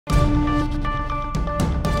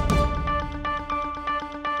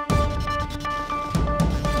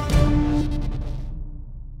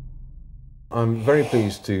I'm very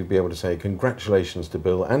pleased to be able to say congratulations to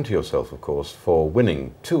Bill and to yourself, of course, for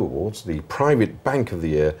winning 2 awards, the Private Bank of the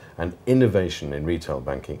Year and Innovation in Retail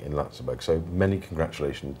Banking in Luxembourg. So many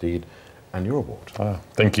congratulations indeed, and your award.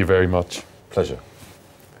 Thank you very much. Pleasure.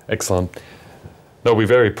 Excellent. No, we're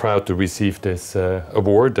very proud to receive this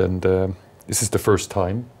award, and this is the first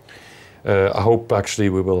time. I hope actually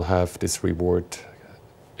we will have this reward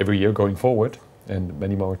every year going forward, and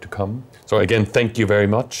many more to come. So again, thank you very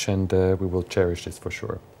much, and we will cherish this for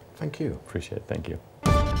sure. Thank you. Appreciate it. Thank you.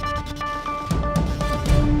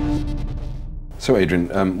 So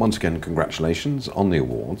Adrian, once again, congratulations on the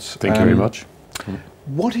awards. Thank you very much.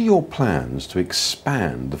 What are your plans to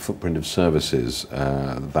expand the footprint of services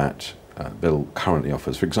that BIL currently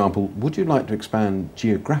offers? For example, would you like to expand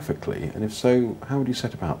geographically? And if so, how would you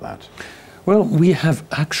set about that? Well, we have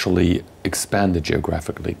actually expanded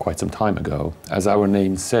geographically quite some time ago. As our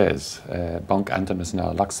name says, Banque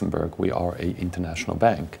Internationale Luxembourg, we are an international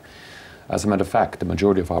bank. As a matter of fact, the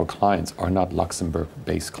majority of our clients are not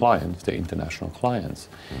Luxembourg-based clients, they're international clients.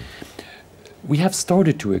 We have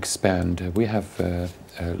started to expand. We have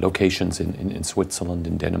locations in Switzerland,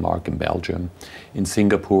 in Denmark, in Belgium, in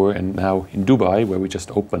Singapore, and now in Dubai, where we just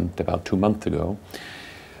opened about 2 months ago.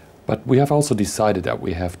 But we have also decided that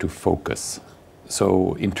we have to focus.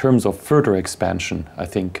 So in terms of further expansion, I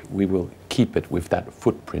think we will keep it with that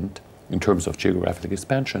footprint in terms of geographic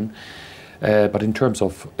expansion. But in terms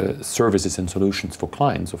of services and solutions for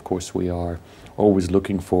clients, of course, we are always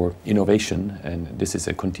looking for innovation, and this is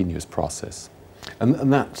a continuous process.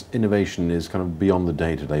 And that innovation is kind of beyond the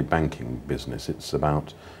day-to-day banking business. It's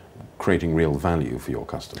about creating real value for your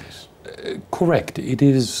customers. Correct. It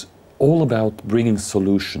is all about bringing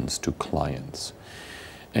solutions to clients.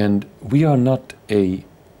 And we are a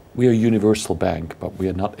universal bank, but we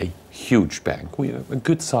are not a huge bank. We are a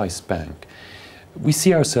good-sized bank. We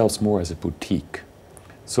see ourselves more as a boutique.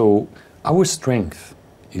 So our strength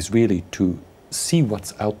is really to see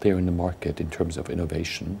what's out there in the market in terms of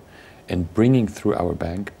innovation and bringing through our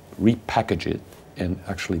bank, repackage it, and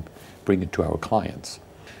actually bring it to our clients.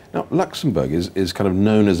 Now, Luxembourg is kind of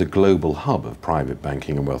known as a global hub of private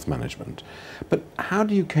banking and wealth management. But how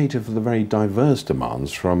do you cater for the very diverse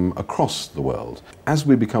demands from across the world? As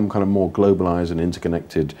we become kind of more globalized and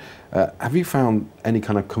interconnected, have you found any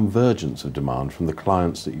kind of convergence of demand from the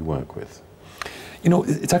clients that you work with? You know,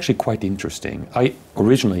 it's actually quite interesting.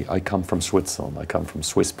 Originally, I come from Switzerland. I come from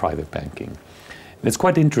Swiss private banking. And it's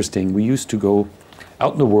quite interesting. We used to go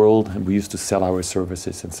out in the world and we used to sell our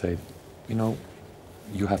services and say, you know,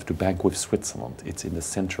 you have to bank with Switzerland. It's in the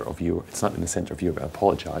center of Europe. It's not in the center of Europe, I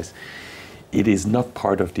apologize. It is not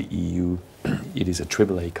part of the EU. It is a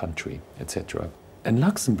AAA country, etc. And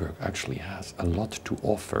Luxembourg actually has a lot to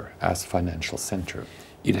offer as financial center.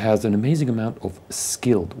 It has an amazing amount of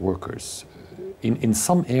skilled workers. In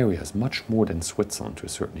some areas, much more than Switzerland to a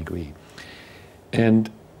certain degree. And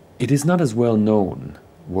it is not as well known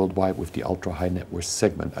worldwide with the ultra-high net worth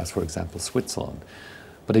segment as, for example, Switzerland.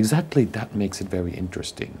 But exactly that makes it very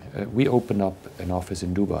interesting. We opened up an office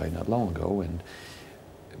in Dubai not long ago, and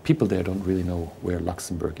people there don't really know where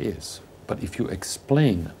Luxembourg is. But if you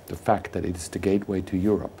explain the fact that it is the gateway to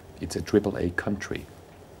Europe, it's a AAA country,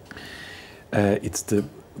 it's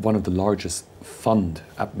one of the largest fund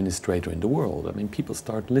administrator in the world, I mean, people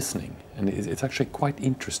start listening. And it's actually quite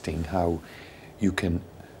interesting how you can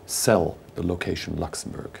sell the location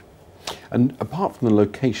Luxembourg. And apart from the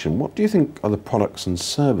location, what do you think are the products and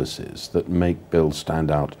services that make BIL stand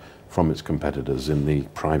out from its competitors in the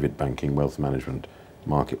private banking wealth management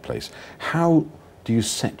marketplace? How do you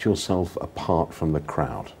set yourself apart from the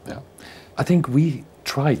crowd? Yeah, I think we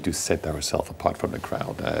try to set ourselves apart from the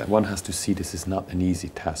crowd. One has to see this is not an easy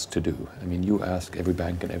task to do. I mean, you ask every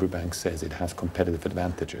bank and every bank says it has competitive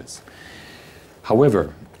advantages.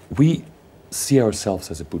 However, we see ourselves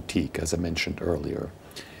as a boutique, as I mentioned earlier.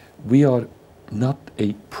 We are not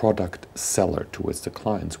a product seller towards the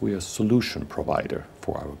clients. We are a solution provider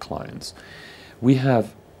for our clients. We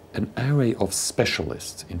have an array of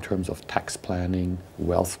specialists in terms of tax planning,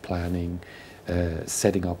 wealth planning,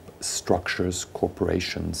 setting up structures,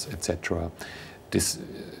 corporations, etc.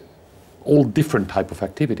 All different type of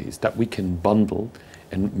activities that we can bundle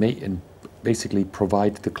and basically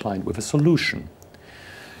provide the client with a solution.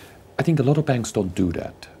 I think a lot of banks don't do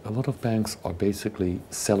that. A lot of banks are basically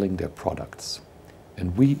selling their products.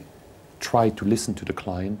 And we try to listen to the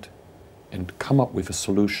client and come up with a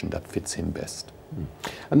solution that fits him best.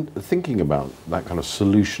 And thinking about that kind of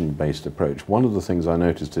solution-based approach, one of the things I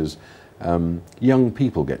noticed is young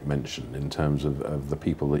people get mentioned in terms of the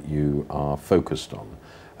people that you are focused on.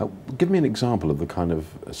 Give me an example of the kind of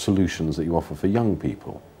solutions that you offer for young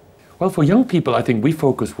people. Well, for young people, I think we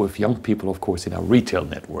focus with young people, of course, in our retail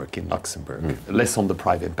network in Luxembourg, less on the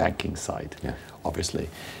private banking side, obviously.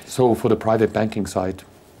 So for the private banking side,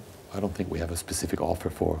 I don't think we have a specific offer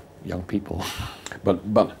for young people.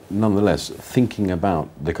 But nonetheless, thinking about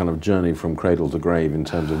the kind of journey from cradle to grave in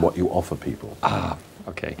terms of what you offer people.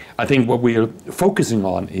 Okay. I think what we are focusing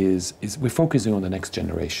on is we're focusing on the next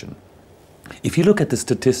generation. If you look at the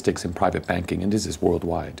statistics in private banking, and this is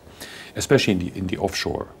worldwide, especially in the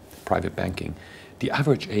offshore private banking, the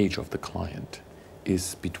average age of the client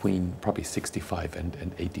is between probably 65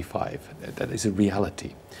 and 85. That is a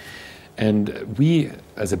reality. And we,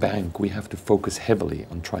 as a bank, we have to focus heavily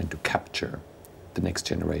on trying to capture the next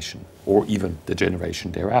generation, or even the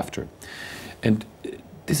generation thereafter. And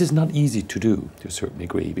this is not easy to do to a certain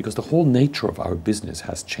degree, because the whole nature of our business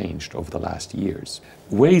has changed over the last years.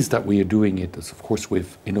 Ways that we are doing it is, of course,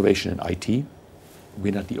 with innovation in IT.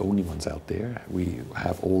 We're not the only ones out there. We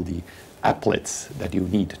have all the applets that you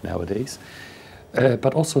need nowadays.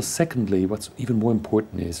 But also, secondly, what's even more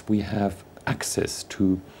important is we have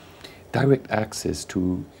direct access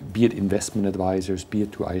to, be it investment advisors, be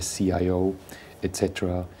it to our CIO,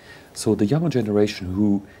 etc. So the younger generation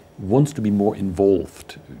who wants to be more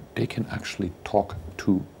involved, they can actually talk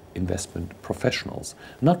to investment professionals,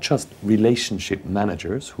 not just relationship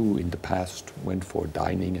managers who in the past went for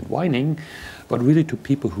dining and wining, but really to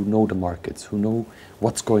people who know the markets, who know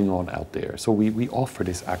what's going on out there. So we offer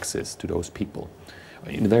this access to those people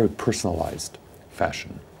in a very personalized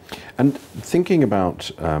fashion. And thinking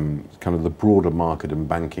about kind of the broader market and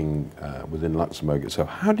banking within Luxembourg itself,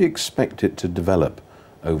 how do you expect it to develop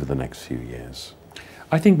over the next few years?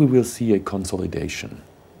 I think we will see a consolidation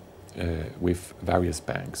with various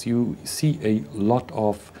banks. You see a lot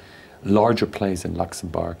of larger players in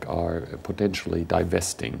Luxembourg are potentially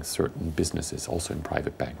divesting certain businesses, also in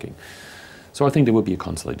private banking. So I think there will be a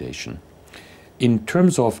consolidation. In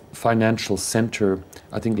terms of financial center,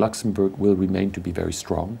 I think Luxembourg will remain to be very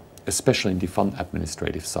strong, especially in the fund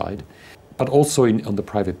administrative side, but also on the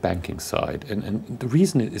private banking side. And the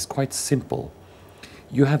reason is quite simple.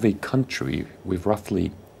 You have a country with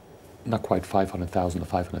roughly not quite 500,000 or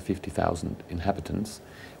 550,000 inhabitants,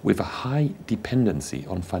 with a high dependency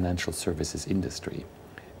on financial services industry.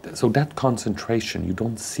 So that concentration you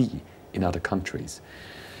don't see in other countries.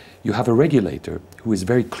 You have a regulator who is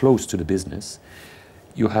very close to the business.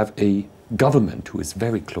 You have a government who is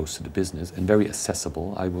very close to the business and very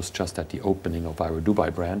accessible. I was just at the opening of our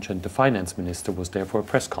Dubai branch, and the finance minister was there for a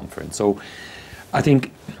press conference. So I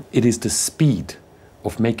think it is the speed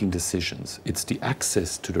of making decisions. It's the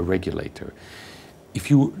access to the regulator. If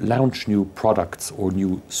you launch new products or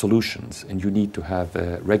new solutions and you need to have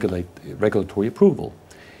regulatory approval,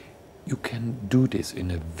 you can do this in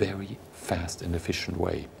a very fast and efficient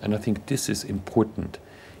way. And I think this is important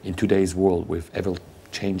in today's world with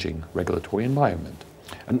ever-changing regulatory environment.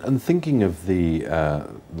 And thinking of the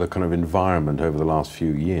kind of environment over the last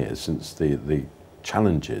few years, since the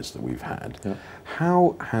challenges that we've had,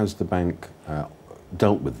 how has the bank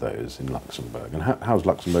dealt with those in Luxembourg, and how has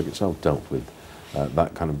Luxembourg itself dealt with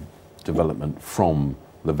that kind of development from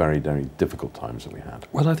the very, very difficult times that we had?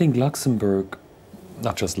 Well, I think Luxembourg,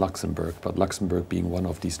 not just Luxembourg, but Luxembourg being one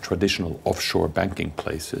of these traditional offshore banking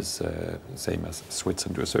places, same as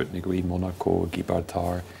Switzerland to a certain degree, Monaco,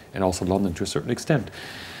 Gibraltar, and also London to a certain extent.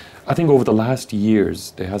 I think over the last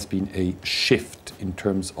years there has been a shift in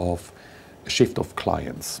terms of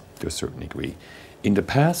clients to a certain degree. In the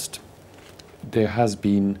past, there has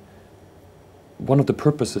been one of the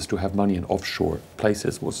purposes to have money in offshore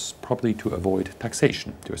places was probably to avoid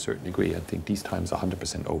taxation to a certain degree. I think these times are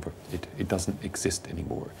 100% over. It doesn't exist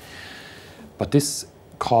anymore. But this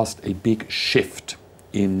caused a big shift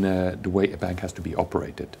in the way a bank has to be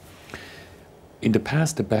operated. In the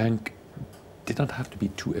past, the bank did not have to be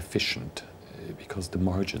too efficient because the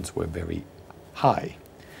margins were very high.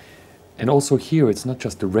 And also here, it's not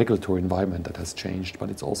just the regulatory environment that has changed,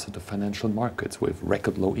 but it's also the financial markets with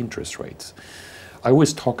record low interest rates. I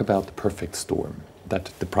always talk about the perfect storm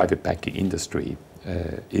that the private banking industry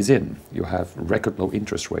is in. You have record low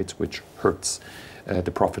interest rates, which hurts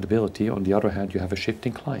the profitability. On the other hand, you have a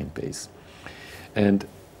shifting client base. And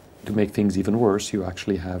to make things even worse, you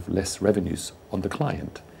actually have less revenues on the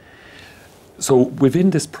client. So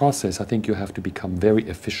within this process, I think you have to become very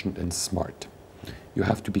efficient and smart. You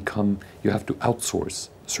have to outsource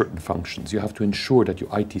certain functions. You have to ensure that your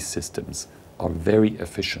IT systems are very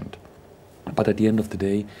efficient. But at the end of the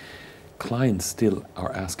day, clients still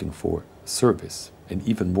are asking for service and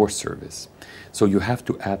even more service. So you have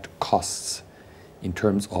to add costs in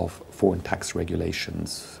terms of foreign tax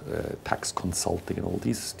regulations, tax consulting, and all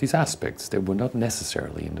these aspects. They were not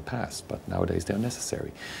necessarily in the past, but nowadays they are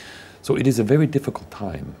necessary. So it is a very difficult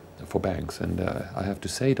time for banks, and I have to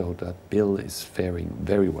say, though, that BIL is faring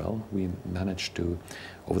very well. We managed to,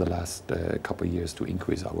 over the last couple of years, to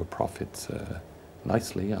increase our profits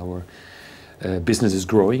nicely. Our business is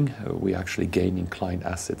growing. We're actually gaining client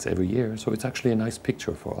assets every year, so it's actually a nice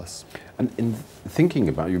picture for us. And in thinking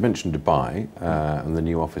about, you mentioned Dubai and the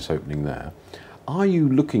new office opening there. Are you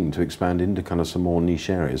looking to expand into kind of some more niche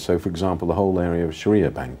areas? So, for example, the whole area of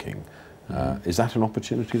Sharia banking. Is that an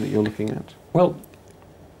opportunity that you're looking at? Well,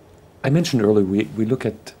 I mentioned earlier we look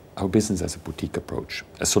at our business as a boutique approach,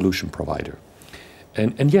 a solution provider.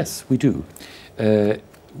 And yes, we do.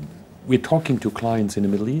 We're talking to clients in the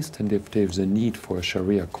Middle East, and if there's a need for a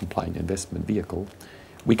Sharia-compliant investment vehicle,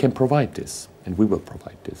 we can provide this, and we will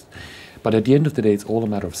provide this. But at the end of the day, it's all a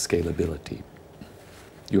matter of scalability.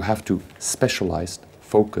 You have to specialize,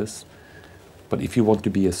 focus, but if you want to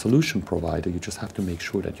be a solution provider, you just have to make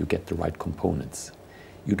sure that you get the right components.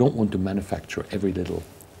 You don't want to manufacture every little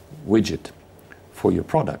widget for your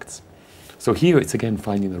products. So here it's again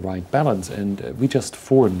finding the right balance, and we just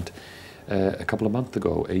formed a couple of months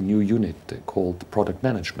ago a new unit called Product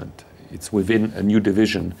Management. It's within a new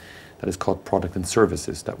division that is called Product and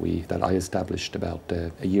Services that I established about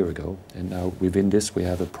a year ago, and now within this we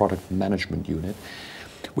have a Product Management unit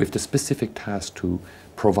with the specific task to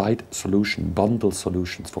provide bundle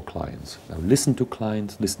solutions for clients. Now listen to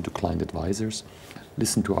clients, listen to client advisors,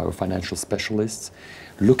 listen to our financial specialists,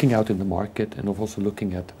 looking out in the market and also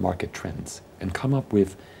looking at market trends and come up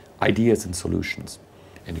with ideas and solutions.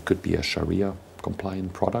 And it could be a Sharia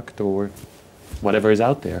compliant product or whatever is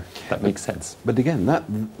out there that makes sense. But again,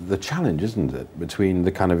 the challenge, isn't it, between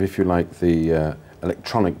the kind of, if you like, the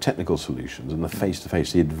electronic technical solutions and the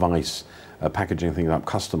face-to-face, the advice, packaging things up,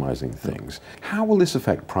 customizing things. How will this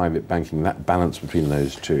affect private banking, that balance between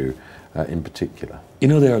those two in particular? You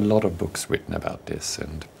know, there are a lot of books written about this,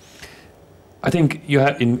 and I think you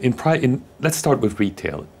have let's start with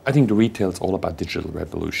retail. I think the retail is all about digital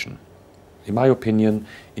revolution. In my opinion,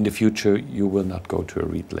 in the future, you will not go to a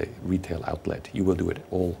retail outlet. You will do it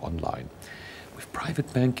all online. With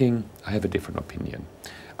private banking, I have a different opinion.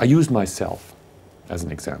 I use myself as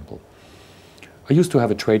an example. I used to have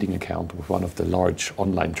a trading account with one of the large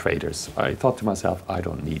online traders. I thought to myself, I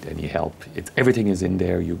don't need any help. Everything is in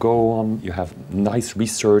there. You go on, you have nice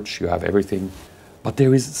research, you have everything. But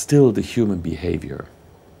there is still the human behavior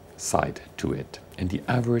side to it. And the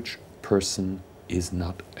average person is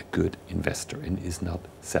not a good investor and is not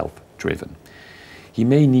self-driven. He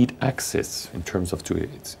may need access in terms of to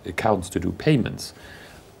its accounts to do payments,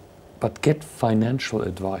 but get financial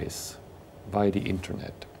advice via the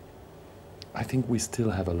internet. I think we still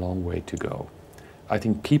have a long way to go. I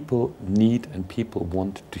think people need and people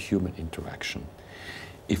want the human interaction.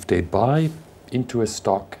 If they buy into a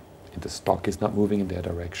stock, and the stock is not moving in their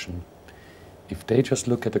direction, if they just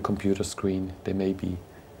look at the computer screen, they may be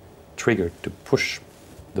triggered to push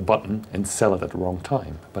the button and sell it at the wrong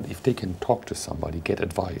time. But if they can talk to somebody, get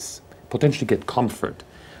advice, potentially get comfort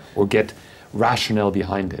or get rationale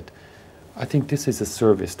behind it, I think this is a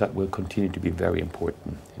service that will continue to be very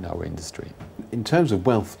important in our industry. In terms of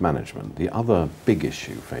wealth management, the other big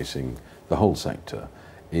issue facing the whole sector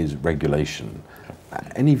is regulation.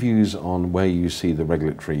 Any views on where you see the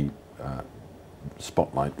regulatory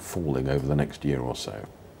spotlight falling over the next year or so?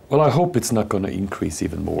 Well, I hope it's not going to increase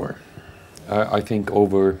even more. I think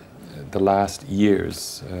over the last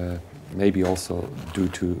years, maybe also due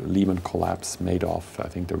to Lehman collapse, Madoff, I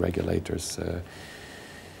think the regulators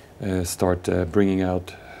start bringing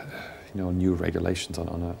out new regulations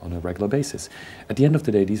on a regular basis. At the end of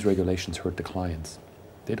the day, these regulations hurt the clients.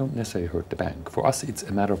 They don't necessarily hurt the bank. For us, it's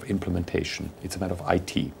a matter of implementation. It's a matter of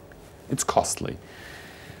IT. It's costly.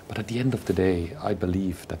 But at the end of the day, I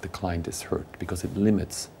believe that the client is hurt because it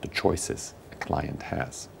limits the choices a client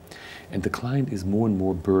has. And the client is more and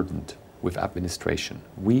more burdened with administration.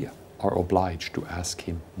 We are obliged to ask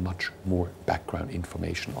him much more background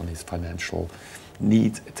information on his financial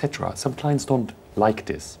needs, etc. Some clients don't like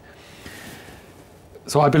this.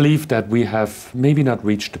 So I believe that we have maybe not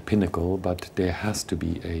reached the pinnacle, but there has to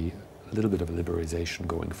be a little bit of a liberalization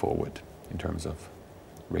going forward in terms of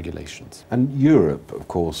regulations. And Europe, of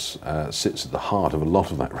course, sits at the heart of a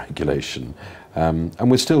lot of that regulation, and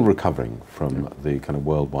we're still recovering from the kind of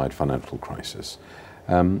worldwide financial crisis.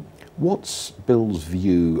 What's Bill's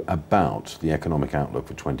view about the economic outlook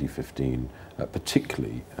for 2015,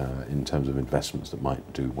 particularly in terms of investments that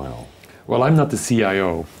might do well? Well, I'm not the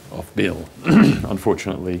CIO of BIL,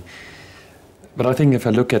 unfortunately. But I think if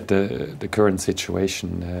I look at the current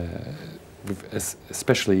situation,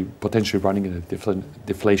 especially potentially running in a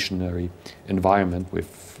deflationary environment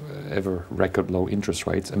with ever record low interest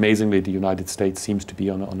rates, amazingly the United States seems to be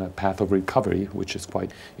on a path of recovery, which is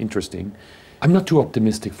quite interesting. I'm not too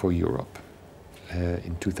optimistic for Europe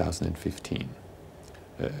in 2015.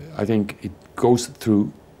 I think it goes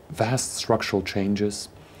through vast structural changes.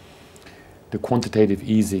 The quantitative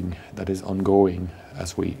easing that is ongoing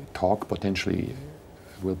as we talk potentially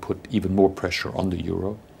will put even more pressure on the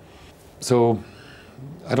euro. So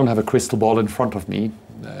I don't have a crystal ball in front of me,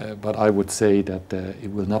 but I would say that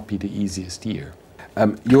it will not be the easiest year.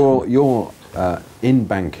 You're in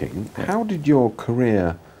banking. How did your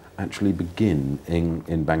career actually begin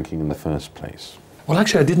in banking in the first place? Well,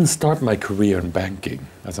 actually, I didn't start my career in banking,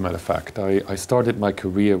 as a matter of fact. I started my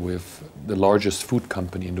career with the largest food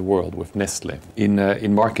company in the world, with Nestle,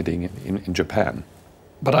 in marketing in Japan.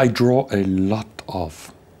 But I draw a lot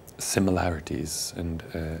of similarities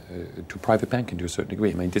to private banking to a certain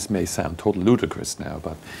degree. I mean, this may sound totally ludicrous now,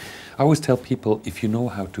 but I always tell people, if you know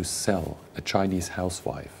how to sell a Chinese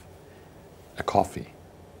housewife a coffee,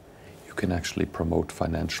 you can actually promote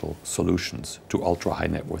financial solutions to ultra-high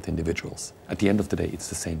net worth individuals. At the end of the day, it's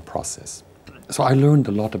the same process. So I learned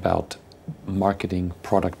a lot about marketing,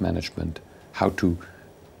 product management, how to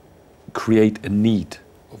create a need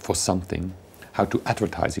for something, how to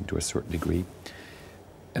advertising to a certain degree,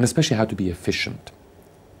 and especially how to be efficient.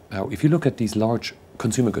 Now, if you look at these large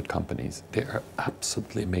consumer good companies, they are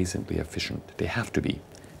absolutely amazingly efficient. They have to be,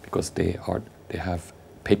 because they have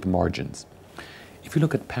paper margins. If you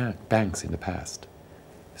look at banks in the past,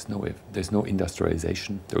 there's no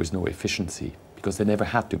industrialization, there is no efficiency, because they never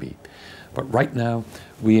had to be. But right now,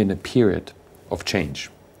 we're in a period of change,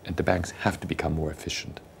 and the banks have to become more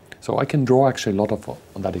efficient. So I can draw actually a lot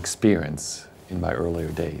on that experience in my earlier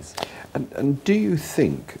days. And do you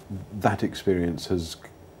think that experience has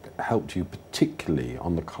helped you particularly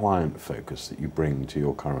on the client focus that you bring to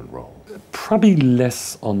your current role? Probably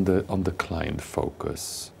less on the client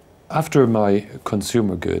focus. After my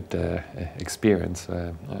consumer good experience,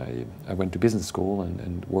 I went to business school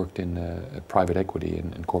and worked in private equity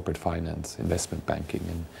and corporate finance, investment banking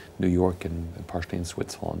in New York and partially in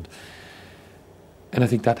Switzerland. And I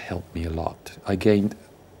think that helped me a lot. I gained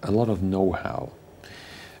a lot of know-how,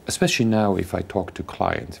 especially now if I talk to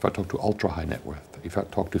clients, if I talk to ultra-high net worth, if I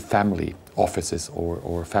talk to family offices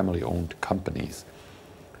or family-owned companies.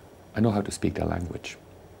 I know how to speak their language.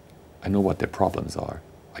 I know what their problems are.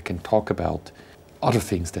 I can talk about other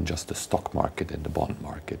things than just the stock market and the bond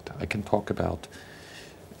market. I can talk about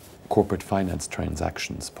corporate finance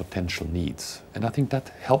transactions, potential needs, and I think that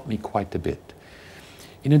helped me quite a bit.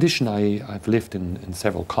 In addition, I've lived in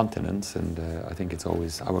several continents, and I think it's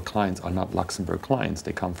always, our clients are not Luxembourg clients,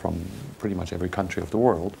 they come from pretty much every country of the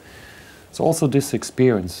world. So also this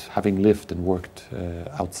experience, having lived and worked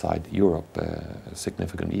outside Europe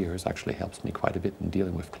significant years, actually helps me quite a bit in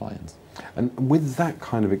dealing with clients. And with that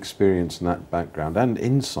kind of experience and that background and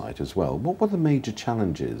insight as well, what were the major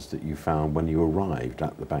challenges that you found when you arrived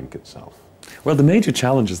at the bank itself? Well, the major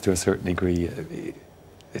challenges to a certain degree,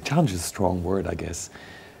 a challenge is a strong word, I guess.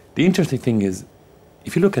 The interesting thing is,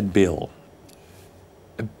 if you look at BIL,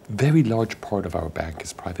 a very large part of our bank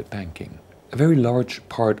is private banking. A very large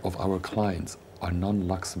part of our clients are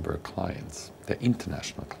non-Luxembourg clients. They're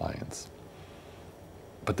international clients.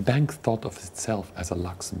 But the bank thought of itself as a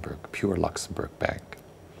Luxembourg, pure Luxembourg bank.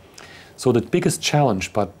 So the biggest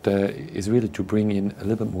challenge is really to bring in a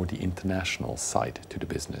little bit more the international side to the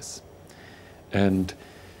business. And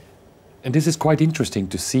this is quite interesting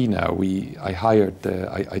to see now.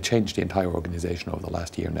 I changed the entire organization over the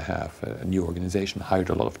last year and a half. A new organization, hired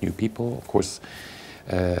a lot of new people, of course,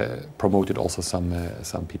 promoted also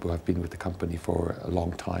some people who have been with the company for a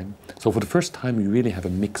long time. So for the first time, we really have a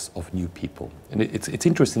mix of new people. And it's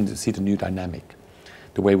interesting to see the new dynamic,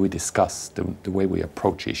 the way we discuss, the way we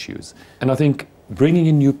approach issues. And I think bringing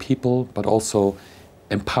in new people, but also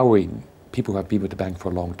empowering people who have been with the bank for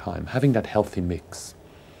a long time, having that healthy mix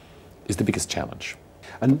is the biggest challenge.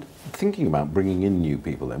 And thinking about bringing in new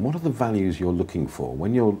people then, what are the values you're looking for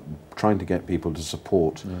when you're trying to get people to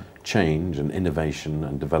support change and innovation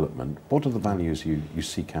and development? What are the values you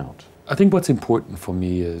seek out? I think what's important for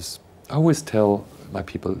me is, I always tell my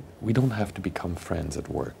people, we don't have to become friends at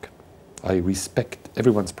work. I respect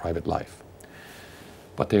everyone's private life.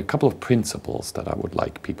 But there are a couple of principles that I would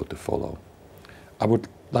like people to follow. I would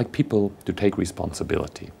like people to take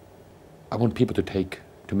responsibility. I want people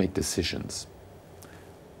to make decisions.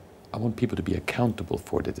 I want people to be accountable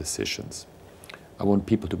for the decisions. I want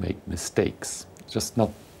people to make mistakes, just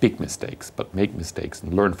not big mistakes, but make mistakes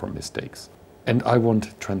and learn from mistakes. And I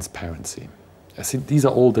want transparency. I think these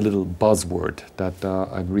are all the little buzzwords that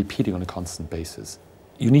I'm repeating on a constant basis.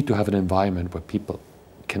 You need to have an environment where people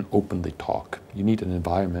can openly talk. You need an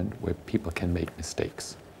environment where people can make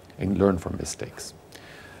mistakes and learn from mistakes.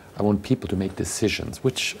 I want people to make decisions,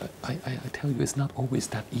 which I tell you is not always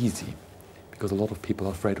that easy, because a lot of people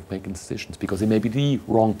are afraid of making decisions because it may be the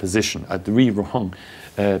wrong position, the wrong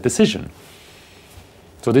decision.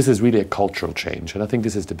 So this is really a cultural change, and I think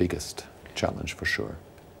this is the biggest challenge for sure.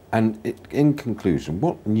 And in conclusion,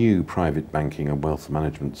 what new private banking and wealth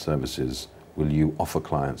management services will you offer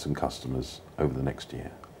clients and customers over the next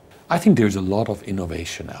year? I think there's a lot of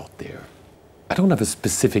innovation out there. I don't have a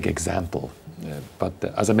specific example, but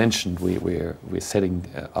as I mentioned, we're setting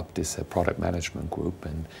up this product management group,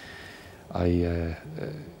 and I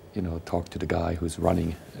talked to the guy who's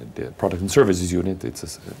running the product and services unit.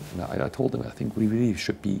 I told him I think we really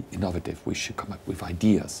should be innovative. We should come up with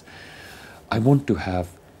ideas. I want to have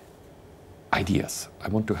ideas. I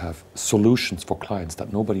want to have solutions for clients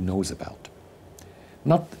that nobody knows about.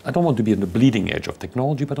 I don't want to be on the bleeding edge of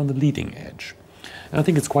technology, but on the leading edge. And I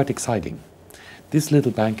think it's quite exciting. This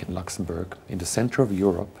little bank in Luxembourg, in the center of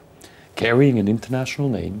Europe, carrying an international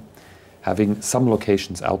name, having some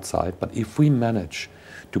locations outside, but if we manage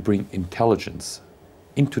to bring intelligence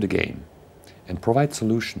into the game and provide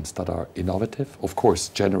solutions that are innovative, of course,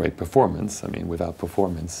 generate performance. I mean, without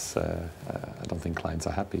performance, I don't think clients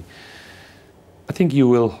are happy. I think you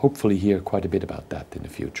will hopefully hear quite a bit about that in the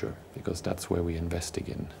future, because that's where we're investing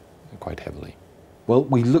in quite heavily. Well,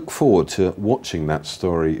 we look forward to watching that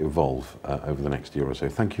story evolve over the next year or so.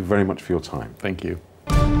 Thank you very much for your time. Thank you.